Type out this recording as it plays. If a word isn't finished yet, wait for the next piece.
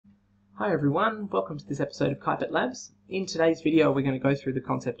Hi everyone, welcome to this episode of Keipert Labs. In today's video we're going to go through the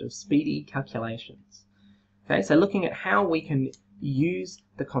concept of speedy calculations. Okay, so looking at how we can use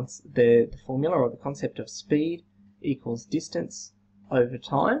the formula or the concept of speed equals distance over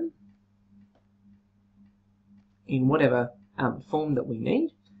time in whatever form that we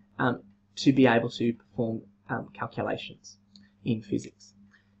need to be able to perform calculations in physics.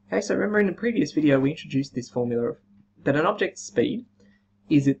 Okay, so remember in the previous video we introduced this formula that an object's speed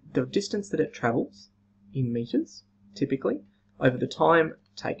is the distance that it travels in meters, typically, over the time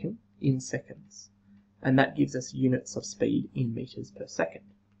taken in seconds. And that gives us units of speed in meters per second.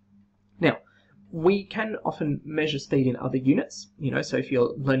 Now, we can often measure speed in other units, so if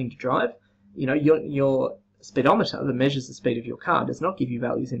you're learning to drive, your speedometer that measures the speed of your car does not give you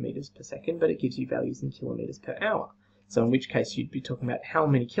values in meters per second, but it gives you values in kilometers per hour. So in which case you'd be talking about how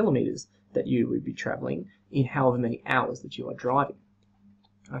many kilometers that you would be traveling in however many hours that you are driving.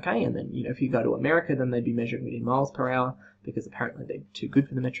 Okay, and then if you go to America, then they'd be measuring it in miles per hour because apparently they're too good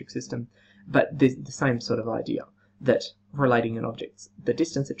for the metric system. But there's the same sort of idea that relating an object's the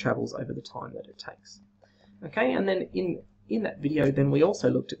distance it travels over the time that it takes. Okay, and then in that video, then we also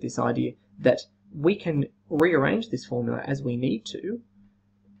looked at this idea that we can rearrange this formula as we need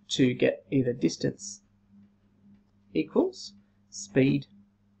to get either distance equals speed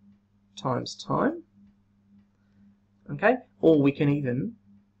times time. Okay, or we can even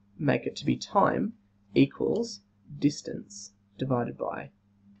make it to be time equals distance divided by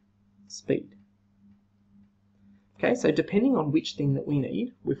speed. Okay, so depending on which thing that we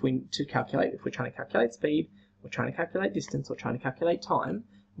need, if we're trying to calculate speed, we're trying to calculate distance, or trying to calculate time,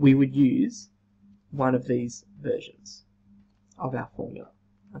 we would use one of these versions of our formula.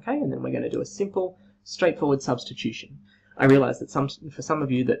 Okay, and then we're going to do a simple, straightforward substitution. I realize that for some of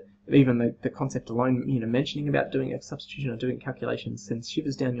you that even the concept alone, mentioning about doing a substitution or doing calculations sends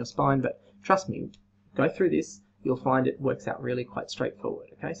shivers down your spine, but trust me, go through this, you'll find it works out really quite straightforward.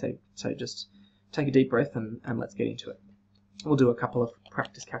 Okay, so just take a deep breath and let's get into it. We'll do a couple of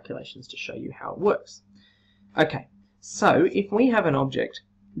practice calculations to show you how it works. Okay, so if we have an object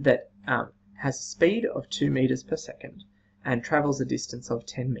that has a speed of 2 meters per second and travels a distance of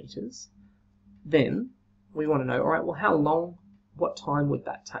 10 meters, then we want to know, all right, well, how long, what time would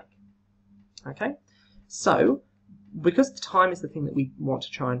that take? Okay, so because the time is the thing that we want to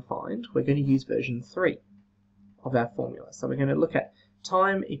try and find, we're going to use version 3 of our formula. So we're going to look at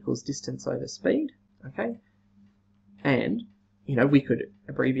time equals distance over speed, okay, and we could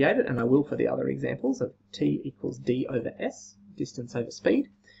abbreviate it, and I will for the other examples, of t equals d over s, distance over speed.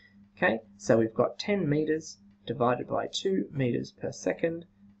 Okay, so we've got 10 meters divided by 2 meters per second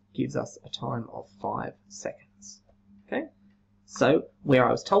gives us a time of 5 seconds. Okay, so where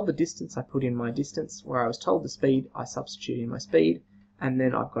I was told the distance, I put in my distance. Where I was told the speed, I substitute in my speed, and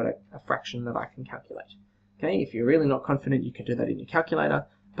then I've got a fraction that I can calculate. Okay, if you're really not confident, you can do that in your calculator,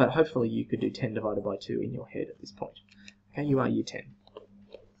 but hopefully you could do 10 divided by 2 in your head at this point. Okay, you are year 10.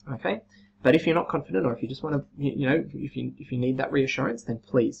 Okay, but if you're not confident, or if you just want to, if you need that reassurance, then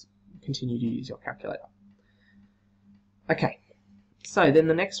please continue to use your calculator. Okay, so then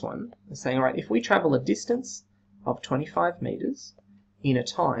the next one is saying, all right, if we travel a distance of 25 meters in a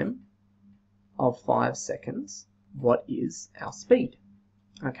time of 5 seconds, what is our speed?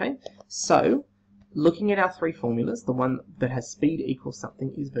 Okay, so looking at our 3 formulas, the one that has speed equals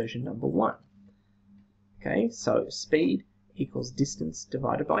something is version number 1. Okay, so speed equals distance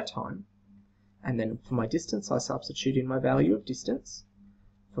divided by time, and then for my distance I substitute in my value of distance.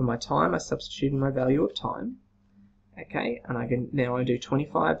 For my time I substitute in my value of time. Okay, and I do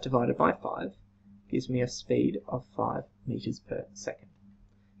 25 divided by 5 gives me a speed of 5 meters per second.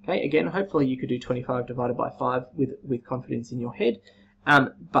 Okay, again, hopefully you could do 25 divided by 5 with confidence in your head,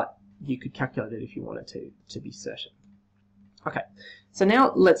 but you could calculate it if you wanted to be certain. Okay, so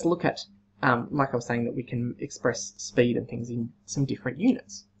now let's look at, like I was saying, that we can express speed and things in some different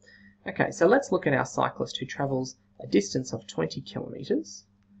units. Okay, so let's look at our cyclist who travels a distance of 20 kilometers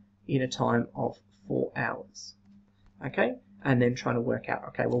in a time of 4 hours. Okay, and then trying to work out,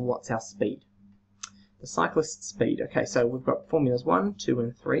 okay, well, what's our speed? The cyclist's speed. Okay, so we've got formulas 1, 2,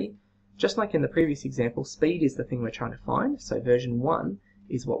 and 3. Just like in the previous example, speed is the thing we're trying to find, so version 1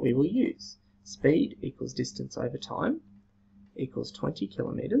 is what we will use. Speed equals distance over time equals 20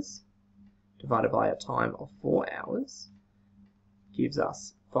 kilometers divided by a time of 4 hours gives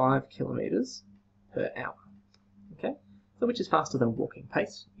us 5 kilometers per hour. Okay, so which is faster than walking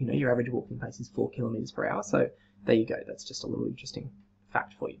pace. Your average walking pace is 4 kilometers per hour, so there you go. That's just a little interesting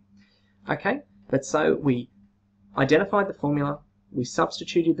fact for you. Okay, but so we identified the formula, we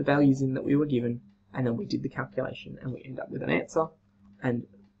substituted the values in that we were given, and then we did the calculation, and we end up with an answer. And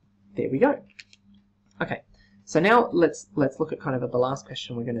there we go. Okay, so now let's look at kind of the last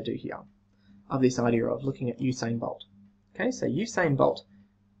question we're going to do here of this idea of looking at Usain Bolt. Okay, so Usain Bolt,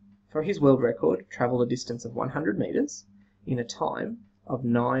 for his world record, travelled a distance of 100 metres in a time of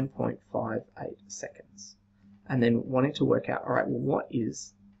 9.58 seconds. And then wanting to work out, all right, well, what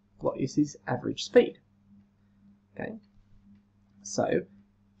is his average speed? Okay, so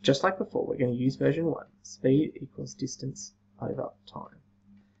just like before, we're going to use version 1. Speed equals distance over time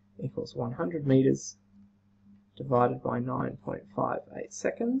equals 100 metres divided by 9.58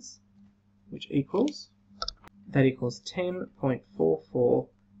 seconds, which equals 10.44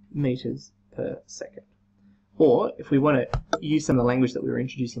 metres per second. Or, if we want to use some of the language that we were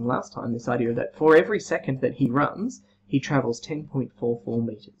introducing last time, this idea that for every second that he runs, he travels 10.44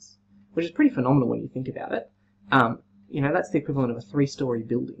 metres, which is pretty phenomenal when you think about it. You know, that's the equivalent of a 3-story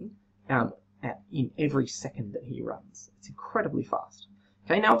building in every second that he runs. It's incredibly fast.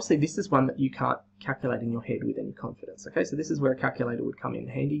 Okay, now obviously this is one that you can't calculate in your head with any confidence. Okay, so this is where a calculator would come in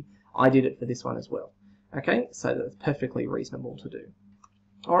handy. I did it for this one as well. Okay, so that's perfectly reasonable to do.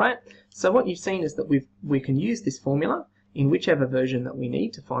 Alright, so what you've seen is that we can use this formula in whichever version that we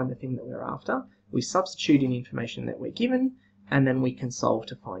need to find the thing that we're after. We substitute in information that we're given, and then we can solve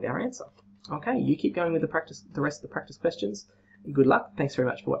to find our answer. Okay, you keep going with the rest of the practice questions. Good luck. Thanks very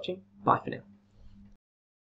much for watching. Bye for now.